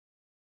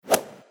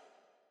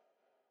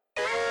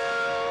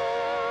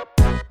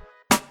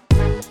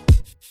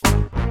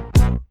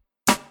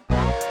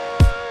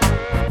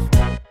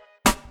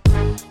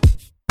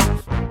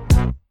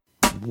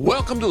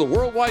Welcome to the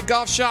Worldwide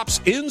Golf Shop's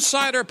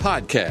Insider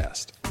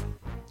Podcast,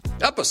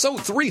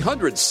 episode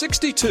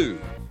 362.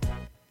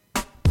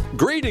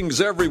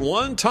 Greetings,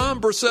 everyone. Tom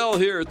Brissell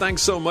here.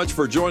 Thanks so much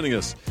for joining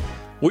us.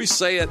 We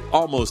say it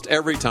almost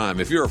every time.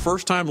 If you're a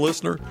first-time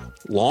listener,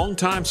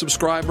 long-time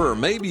subscriber, or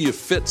maybe you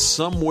fit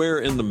somewhere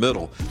in the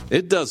middle,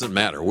 it doesn't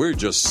matter. We're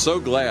just so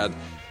glad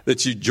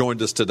that you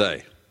joined us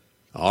today.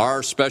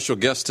 Our special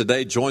guest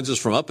today joins us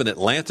from up in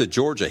Atlanta,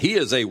 Georgia. He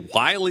is a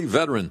wily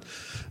veteran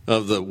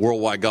of the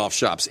Worldwide Golf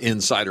Shop's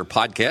Insider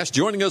Podcast.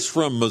 Joining us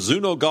from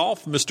Mizuno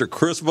Golf, Mr.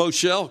 Chris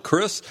Voshell.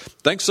 Chris,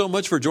 thanks so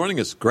much for joining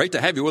us. Great to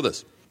have you with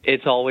us.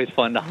 It's always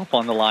fun to hop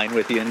on the line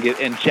with you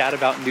and chat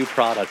about new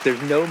products.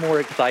 There's no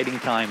more exciting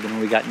time than when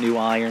we got new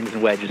irons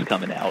and wedges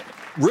coming out.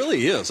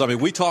 Really is. I mean,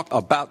 we talked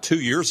about 2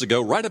 years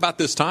ago, right about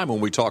this time when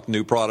we talked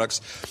new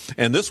products,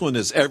 and this one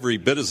is every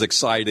bit as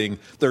exciting.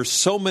 There's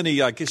so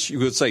many, I guess you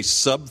would say,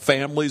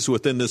 subfamilies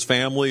within this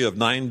family of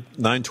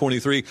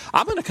 923.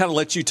 I'm going to kind of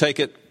let you take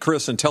it,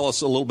 Chris, and tell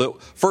us a little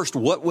bit first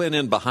what went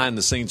in behind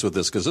the scenes with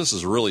this, because this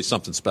is really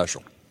something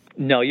special.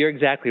 No, you're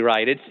exactly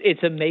right.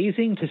 It's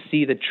amazing to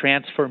see the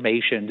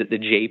transformation that the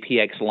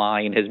JPX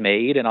line has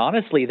made, and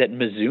honestly that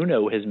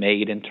Mizuno has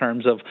made in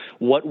terms of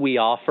what we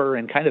offer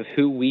and kind of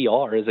who we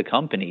are as a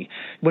company.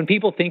 When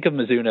people think of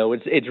Mizuno,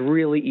 it's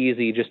really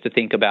easy just to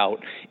think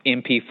about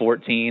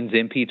MP14s,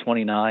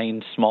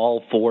 MP29s,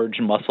 small forged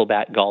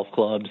muscleback golf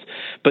clubs.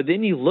 But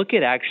then you look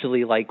at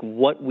actually like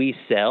what we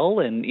sell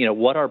and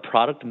what our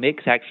product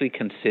mix actually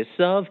consists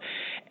of.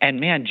 And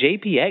man,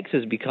 JPX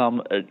has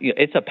become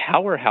it's a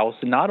powerhouse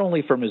not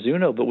only for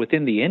Mizuno but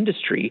within the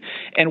industry.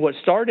 And what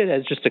started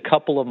as just a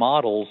couple of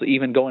models,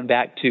 even going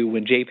back to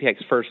when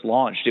JPX first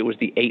launched, it was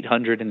the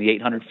 800 and the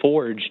 800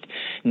 forged.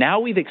 Now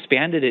we've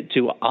expanded it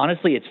to,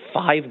 honestly, it's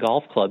 5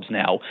 golf clubs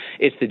now.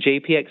 It's the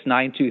JPX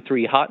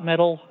 923 Hot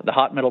Metal, the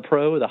Hot Metal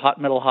Pro, the Hot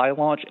Metal High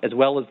Launch, as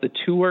well as the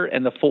Tour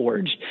and the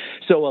Forged.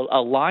 So a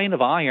line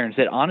of irons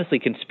that honestly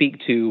can speak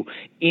to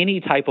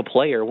any type of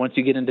player once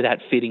you get into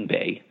that fitting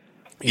bay.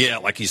 Yeah,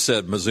 like you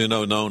said,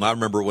 Mizuno known. I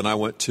remember when I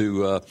went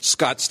to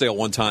Scottsdale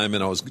one time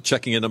and I was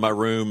checking into my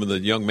room, and the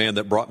young man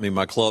that brought me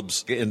my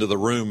clubs into the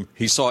room,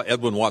 he saw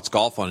Edwin Watts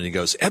Golf on it, and he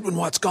goes, "Edwin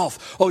Watts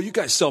Golf, oh, you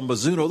guys sell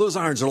Mizuno. Those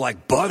irons are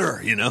like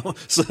butter,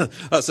 So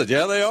I said,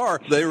 yeah, they are.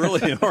 They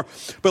really are.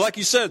 But like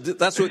you said,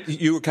 that's what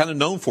you were kind of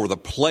known for, the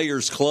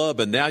Players Club,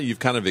 and now you've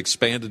kind of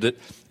expanded it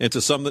into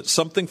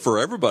something for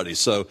everybody.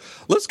 So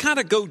let's kind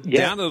of go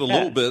down it a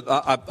little bit.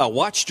 I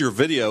watched your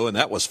video, and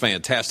that was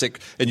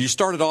fantastic. And you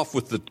started off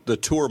with the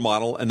Tour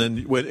model and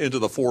then went into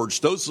the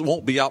Forged. Those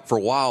won't be out for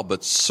a while,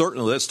 but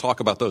certainly let's talk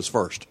about those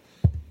first.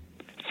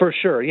 For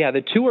sure, yeah.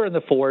 The Tour and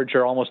the Forge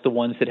are almost the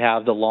ones that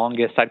have the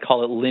longest, I'd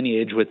call it,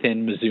 lineage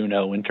within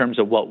Mizuno in terms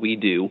of what we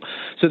do.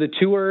 So the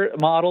Tour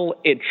model,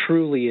 it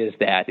truly is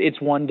that. It's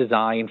one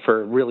designed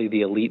for really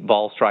the elite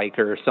ball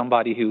striker,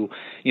 somebody who,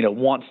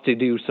 wants to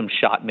do some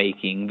shot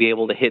making, be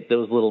able to hit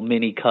those little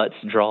mini cuts,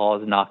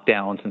 draws,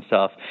 knockdowns, and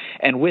stuff.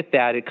 And with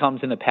that, it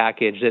comes in a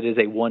package that is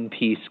a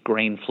one-piece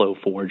grain flow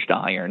forged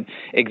iron.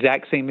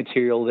 Exact same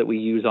material that we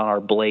use on our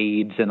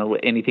blades and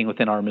anything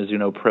within our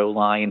Mizuno Pro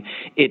line.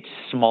 It's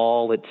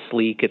small, it's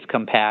sleek, it's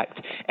compact.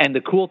 And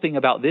the cool thing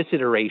about this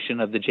iteration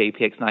of the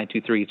JPX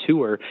 923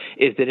 Tour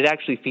is that it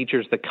actually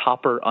features the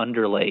copper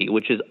underlay,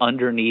 which is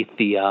underneath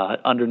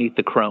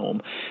the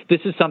chrome. This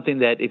is something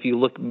that if you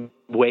look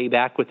way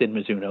back within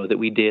Mizuno that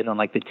we did on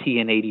like the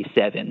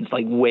TN87s,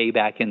 like way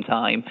back in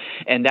time.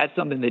 And that's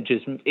something that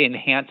just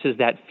enhances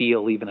that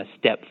feel even a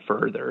step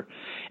further.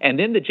 And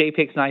then the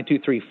JPX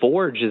 923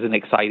 Forge is an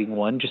exciting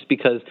one just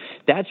because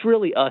that's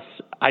really us,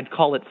 I'd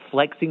call it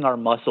flexing our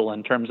muscle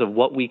in terms of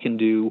what we can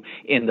do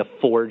in the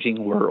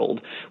forging world,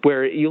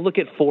 where you look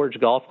at forged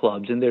golf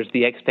clubs and there's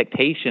the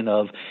expectation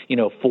of,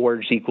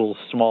 forged equals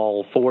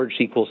small, forged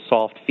equals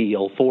soft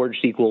feel,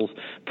 forged equals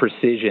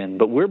precision.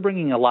 But we're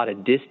bringing a lot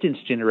of distance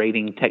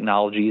generating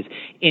technologies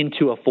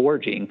into a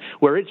forging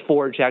where it's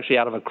forged actually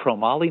out of a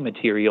chromoly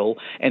material,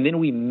 and then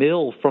we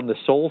mill from the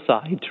sole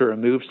side to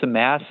remove some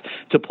mass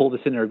to pull the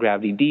center of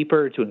gravity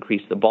deeper, to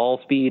increase the ball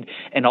speed,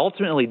 and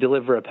ultimately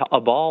deliver a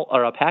ball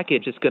or a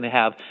package that's going to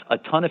have a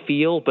ton of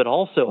feel but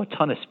also a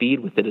ton of speed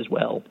with it as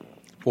well.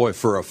 Boy,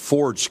 for a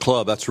forged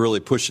club, that's really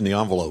pushing the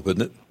envelope,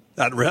 isn't it?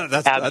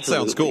 That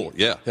sounds cool.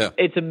 Yeah.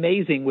 It's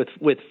amazing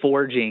with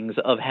forgings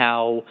of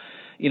how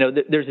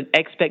there's an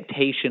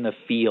expectation of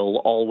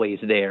feel always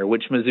there,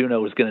 which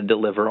Mizuno is going to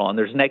deliver on.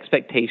 There's an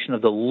expectation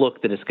of the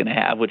look that it's going to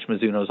have, which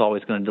Mizuno is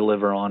always going to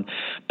deliver on.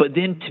 But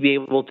then to be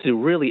able to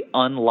really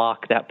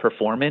unlock that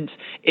performance,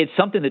 it's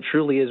something that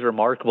truly is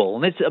remarkable.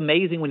 And it's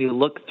amazing when you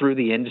look through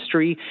the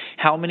industry,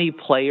 how many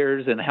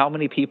players and how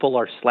many people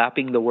are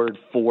slapping the word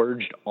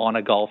forged on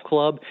a golf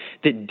club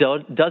that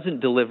doesn't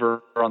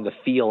deliver on the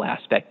feel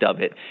aspect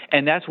of it.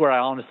 And that's where I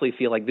honestly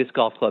feel like this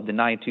golf club, the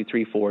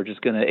 923 Forge, is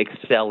going to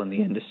excel in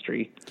the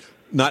industry.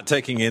 Not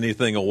taking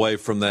anything away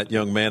from that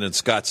young man in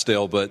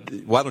Scottsdale, but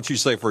why don't you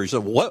say for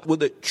yourself, what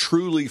would it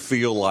truly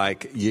feel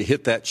like you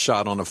hit that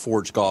shot on a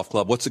forged golf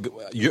club?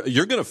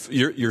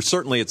 You're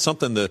certainly, it's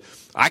something that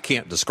I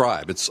can't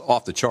describe. It's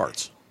off the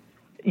charts.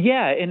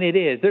 Yeah, and it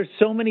is. There's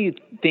so many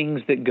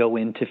things that go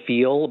into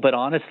feel, but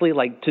honestly,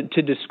 like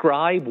to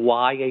describe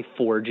why a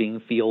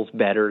forging feels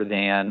better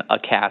than a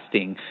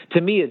casting, to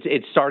me,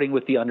 it's starting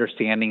with the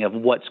understanding of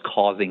what's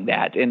causing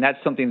that, and that's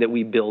something that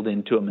we build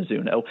into a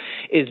Mizuno.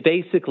 Is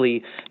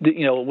basically,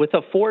 with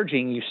a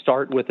forging, you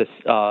start with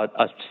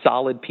a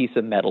solid piece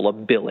of metal, a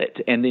billet,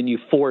 and then you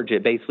forge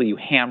it. Basically, you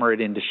hammer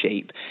it into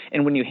shape,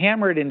 and when you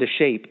hammer it into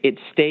shape, it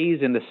stays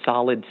in the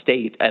solid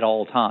state at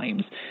all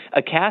times.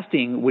 A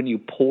casting, when you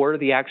pour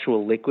the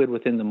actual liquid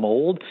within the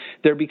mold,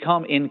 there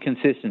become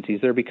inconsistencies.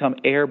 There become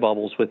air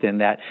bubbles within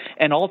that.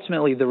 And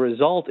ultimately, the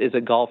result is a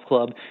golf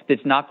club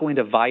that's not going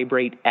to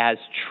vibrate as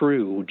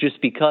true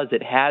just because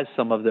it has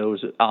some of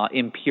those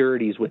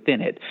impurities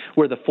within it,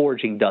 where the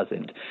forging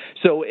doesn't.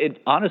 So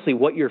honestly,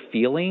 what you're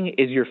feeling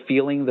is you're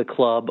feeling the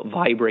club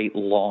vibrate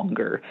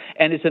longer.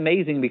 And it's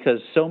amazing because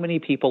so many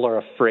people are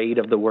afraid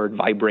of the word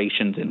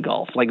vibrations in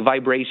golf. Like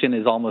vibration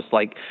is almost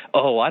like,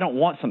 oh, I don't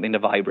want something to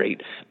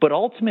vibrate. But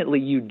ultimately,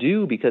 you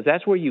do, because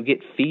that's where you get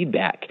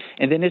feedback.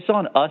 And then it's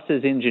on us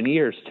as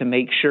engineers to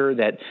make sure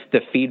that the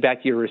feedback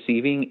you're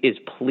receiving is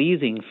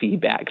pleasing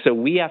feedback. So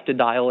we have to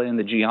dial in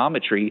the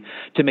geometry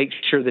to make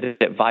sure that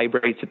it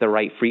vibrates at the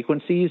right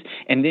frequencies.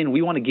 And then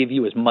we want to give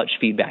you as much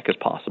feedback as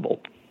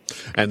possible.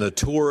 And the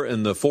Tour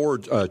and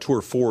the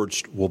Tour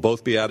Forged will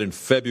both be out in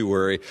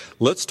February.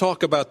 Let's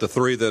talk about the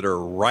three that are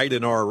right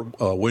in our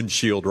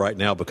windshield right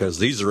now, because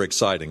these are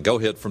exciting. Go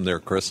ahead from there,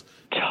 Chris.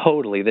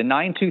 Totally. The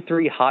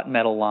 923 Hot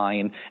Metal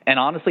line, and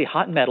honestly,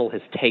 Hot Metal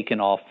has taken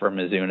off for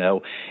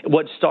Mizuno.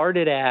 What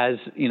started as,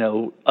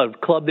 a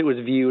club that was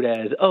viewed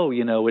as,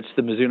 it's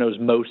the Mizuno's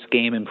most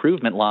game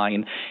improvement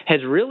line, has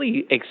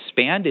really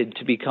expanded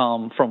to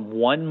become from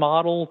one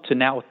model to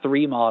now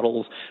three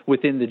models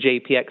within the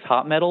JPX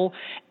Hot Metal.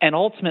 And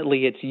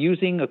ultimately, it's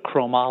using a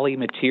chromoly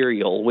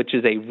material, which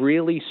is a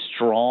really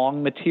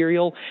strong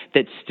material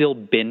that's still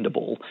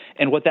bendable.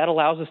 And what that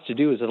allows us to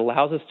do is it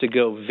allows us to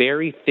go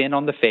very thin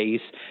on the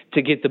face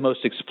to get the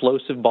most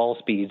explosive ball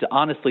speeds,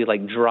 honestly,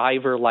 like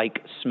driver-like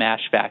smash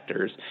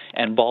factors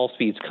and ball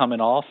speeds coming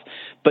off,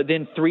 but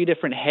then three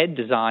different head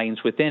designs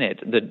within it,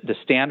 the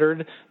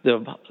standard,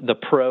 the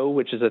Pro,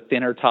 which is a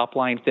thinner top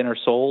line, thinner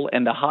sole,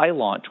 and the High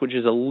Launch, which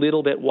is a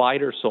little bit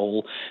wider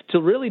sole, to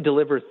really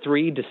deliver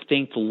three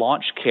distinct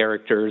launch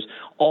characters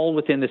all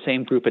within the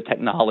same group of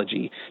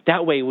technology.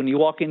 That way, when you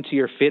walk into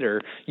your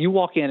fitter, you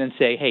walk in and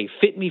say, hey,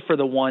 fit me for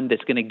the one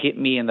that's going to get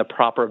me in the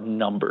proper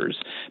numbers.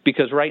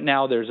 Because right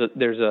now there's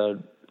a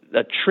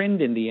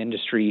trend in the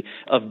industry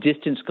of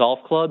distance golf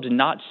clubs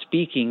not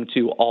speaking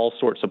to all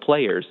sorts of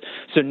players.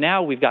 So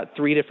now we've got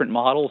three different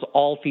models,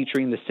 all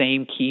featuring the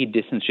same key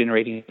distance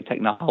generating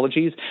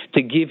technologies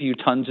to give you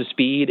tons of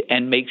speed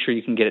and make sure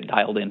you can get it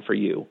dialed in for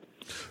you.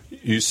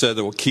 You said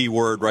the key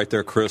word right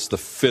there, Chris, the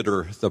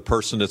fitter, the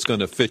person that's going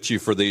to fit you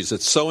for these.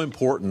 It's so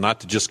important not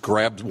to just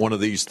grab one of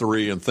these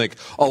three and think,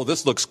 oh,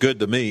 this looks good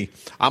to me,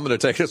 I'm going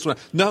to take this one.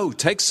 No,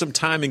 take some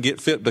time and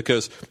get fit,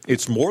 because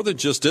it's more than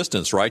just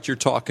distance, right? You're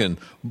talking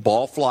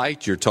ball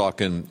flight, you're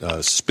talking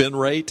spin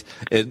rate,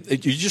 and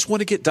you just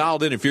want to get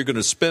dialed in. If you're going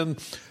to spend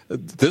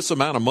this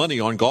amount of money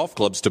on golf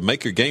clubs to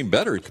make your game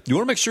better, you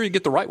want to make sure you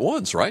get the right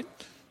ones, right?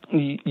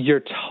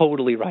 You're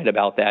totally right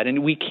about that.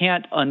 And we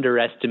can't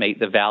underestimate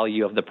the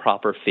value of the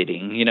proper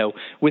fitting.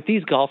 With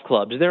these golf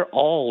clubs, they're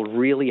all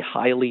really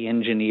highly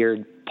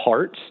engineered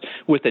parts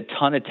with a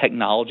ton of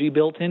technology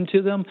built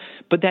into them,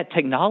 but that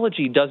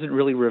technology doesn't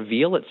really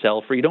reveal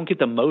itself, or you don't get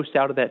the most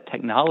out of that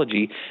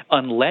technology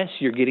unless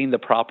you're getting the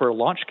proper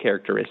launch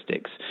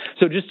characteristics.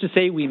 So just to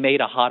say we made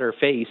a hotter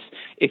face,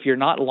 if you're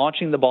not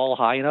launching the ball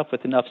high enough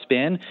with enough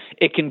spin,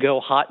 it can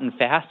go hot and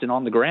fast and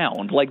on the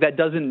ground. Like, that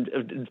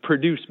doesn't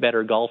produce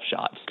better golf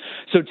shots.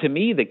 So to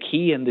me, the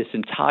key in this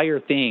entire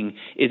thing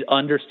is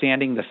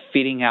understanding the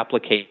fitting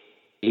application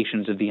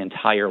of the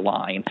entire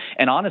line.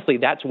 And honestly,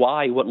 that's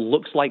why what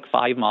looks like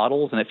 5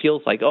 models and it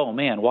feels like, oh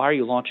man, why are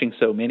you launching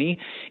so many?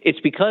 It's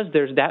because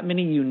there's that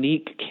many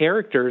unique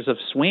characters of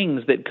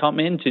swings that come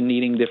into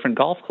needing different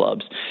golf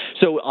clubs.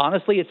 So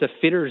honestly, it's a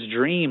fitter's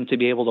dream to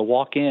be able to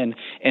walk in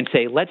and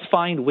say, let's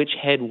find which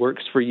head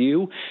works for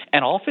you.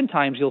 And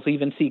oftentimes you'll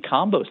even see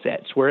combo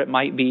sets where it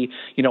might be,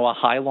 a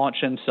high launch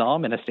in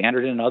some and a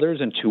standard in others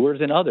and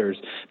tours in others.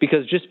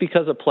 Because just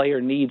because a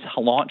player needs a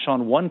launch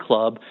on one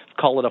club,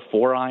 call it a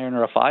 4-iron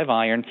or a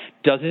 5-iron,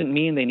 doesn't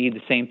mean they need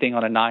the same thing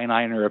on a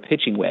 9-iron or a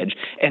pitching wedge.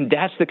 And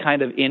that's the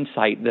kind of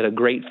insight that a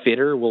great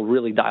fitter will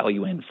really dial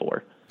you in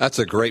for. That's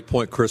a great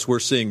point, Chris. We're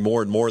seeing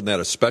more and more than that,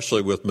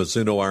 especially with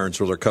Mizuno irons,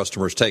 where their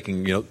customers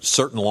taking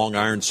certain long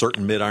irons,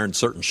 certain mid irons,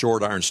 certain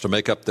short irons to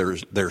make up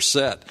their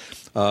set,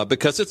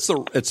 because it's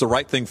the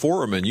right thing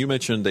for them. And you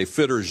mentioned a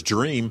fitter's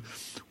dream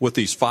with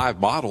these 5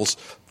 models.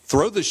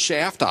 Throw the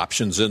shaft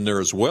options in there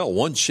as well.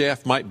 One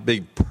shaft might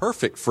be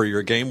perfect for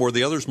your game where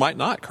the others might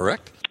not,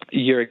 correct?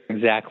 You're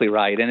exactly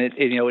right, and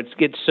it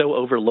gets so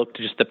overlooked,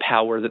 just the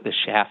power that the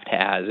shaft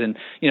has. And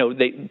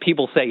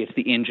people say it's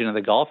the engine of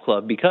the golf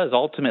club, because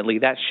ultimately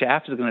that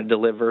shaft is going to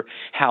deliver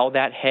how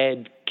that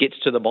head gets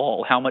to the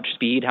ball, how much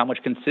speed, how much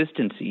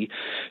consistency.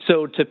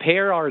 So to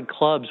pair our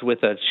clubs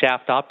with a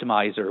shaft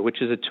optimizer,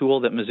 which is a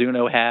tool that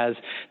Mizuno has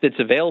that's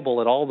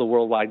available at all the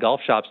worldwide golf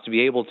shops, to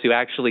be able to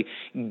actually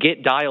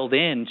get dialed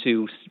in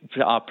to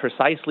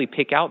precisely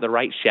pick out the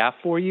right shaft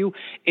for you,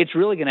 it's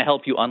really going to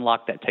help you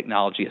unlock that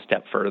technology a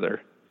step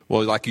further.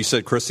 Well, like you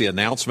said, Chris, the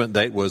announcement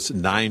date was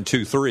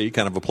 9/23,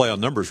 kind of a play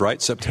on numbers,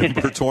 right?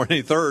 September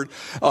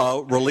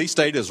 23rd. Release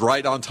date is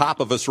right on top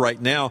of us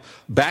right now.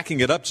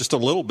 Backing it up just a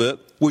little bit,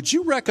 would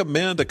you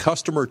recommend a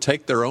customer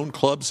take their own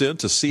clubs in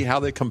to see how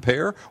they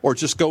compare, or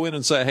just go in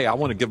and say, hey, I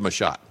want to give them a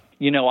shot?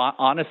 You know,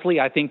 honestly,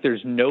 I think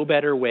there's no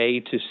better way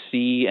to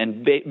see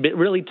and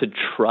really to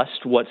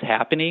trust what's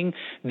happening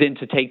than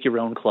to take your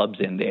own clubs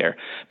in there.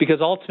 Because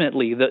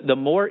ultimately, the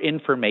more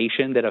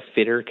information that a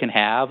fitter can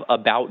have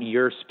about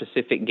your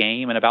specific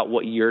game and about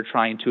what you're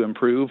trying to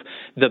improve,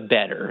 the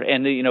better.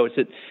 And, you know,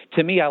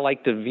 to me, I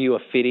like to view a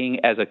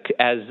fitting as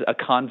a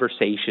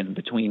conversation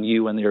between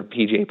you and your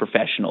PGA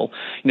professional.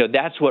 You know,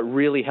 that's what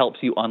really helps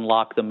you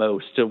unlock the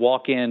most, to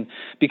walk in,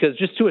 because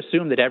just to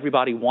assume that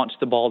everybody wants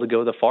the ball to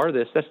go the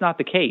farthest, that's not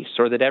the case,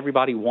 or that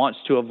everybody wants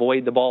to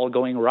avoid the ball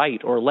going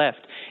right or left.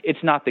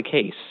 It's not the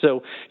case.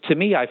 So to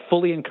me, I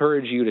fully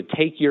encourage you to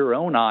take your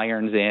own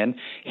irons in,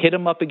 hit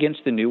them up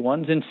against the new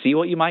ones, and see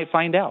what you might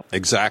find out.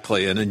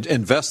 Exactly, and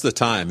invest the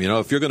time. You know,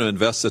 if you're going to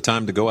invest the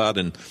time to go out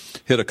and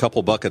hit a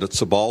couple buckets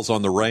of balls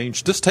on the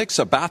range, this takes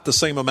about the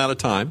same amount of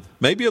time,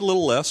 maybe a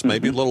little less,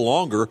 maybe a little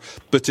longer,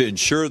 but to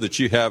ensure that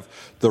you have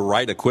the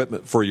right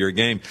equipment for your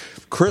game.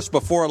 Chris,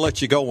 before I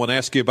let you go, I want to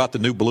ask you about the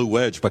new blue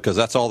wedge, because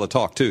that's all the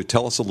talk, too.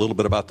 Tell us a little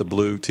bit about the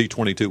blue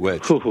T22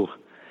 wedge. Ooh.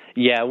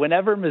 Yeah,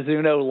 whenever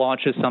Mizuno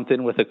launches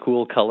something with a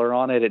cool color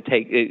on it,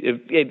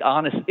 it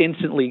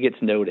instantly gets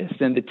noticed.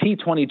 And the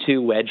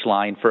T22 wedge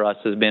line for us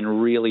has been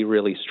really,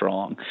 really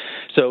strong.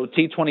 So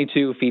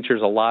T22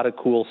 features a lot of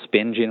cool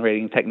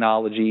spin-generating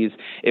technologies.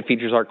 It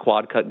features our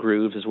quad-cut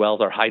grooves as well as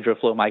our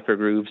HydroFlow micro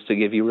grooves to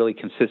give you really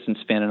consistent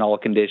spin in all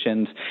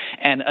conditions.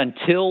 And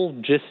until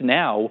just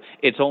now,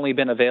 it's only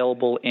been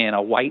available in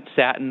a white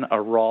satin, a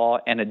raw,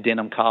 and a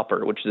denim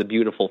copper, which is a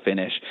beautiful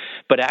finish.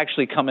 But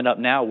actually coming up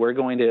now, we're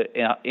going to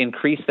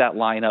increase that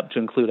lineup to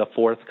include a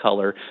fourth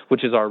color,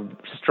 which is our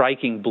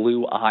striking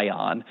blue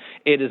ion.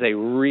 It is a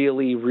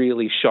really,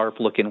 really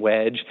sharp-looking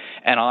wedge,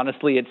 and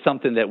honestly, it's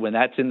something that when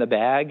that's in the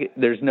bag,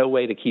 there's no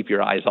way to keep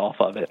your eyes off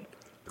of it.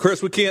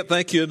 Chris, we can't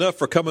thank you enough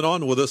for coming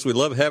on with us. We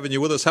love having you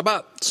with us. How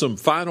about some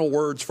final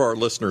words for our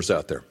listeners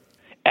out there?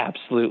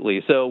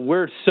 Absolutely. So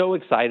we're so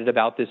excited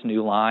about this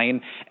new line.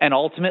 And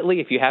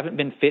ultimately, if you haven't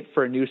been fit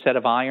for a new set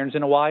of irons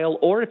in a while,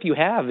 or if you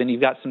have and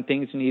you've got some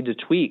things you need to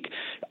tweak,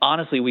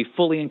 honestly, we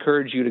fully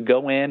encourage you to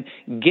go in,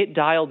 get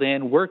dialed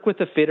in, work with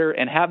the fitter,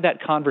 and have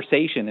that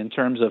conversation in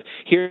terms of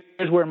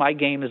here's where my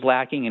game is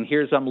lacking and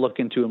here's I'm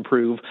looking to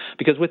improve.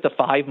 Because with the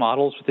 5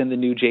 models within the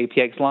new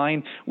JPX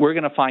line, we're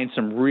going to find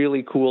some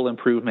really cool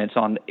improvements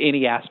on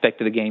any aspect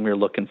of the game you're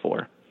looking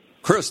for.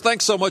 Chris,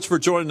 thanks so much for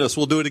joining us.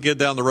 We'll do it again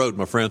down the road,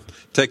 my friend.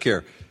 Take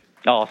care.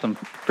 Awesome.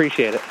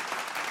 Appreciate it.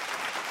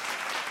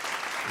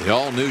 The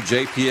all-new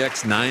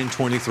JPX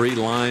 923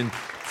 line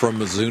from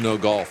Mizuno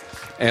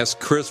Golf. As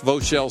Chris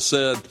Voshell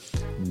said,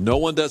 no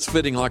one does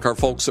fitting like our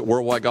folks at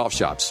Worldwide Golf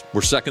Shops. We're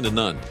second to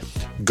none.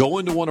 Go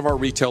into one of our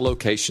retail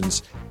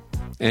locations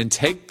and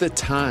take the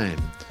time,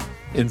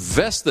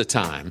 invest the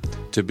time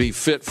to be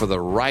fit for the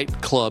right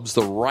clubs,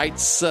 the right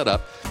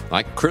setup.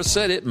 Like Chris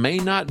said, it may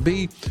not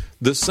be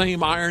the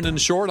same iron in the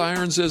short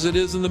irons as it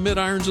is in the mid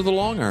irons or the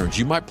long irons.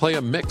 You might play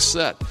a mixed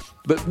set,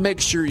 but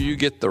make sure you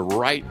get the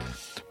right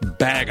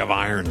bag of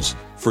irons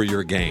for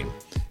your game.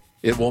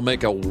 It will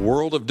make a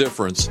world of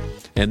difference.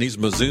 And these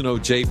Mizuno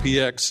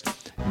JPX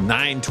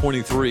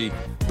 923,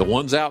 the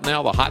ones out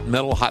now, the Hot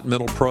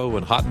Metal Pro,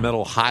 and Hot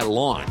Metal High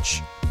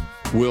Launch,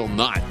 will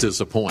not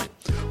disappoint.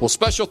 Well,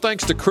 special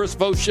thanks to Chris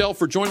Voshell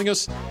for joining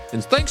us,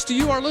 and thanks to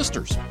you, our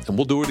listeners. And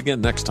we'll do it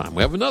again next time.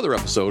 We have another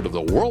episode of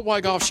the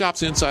Worldwide Golf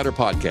Shops Insider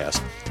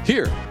Podcast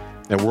here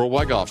at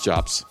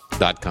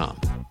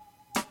worldwidegolfshops.com.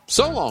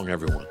 So long,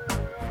 everyone.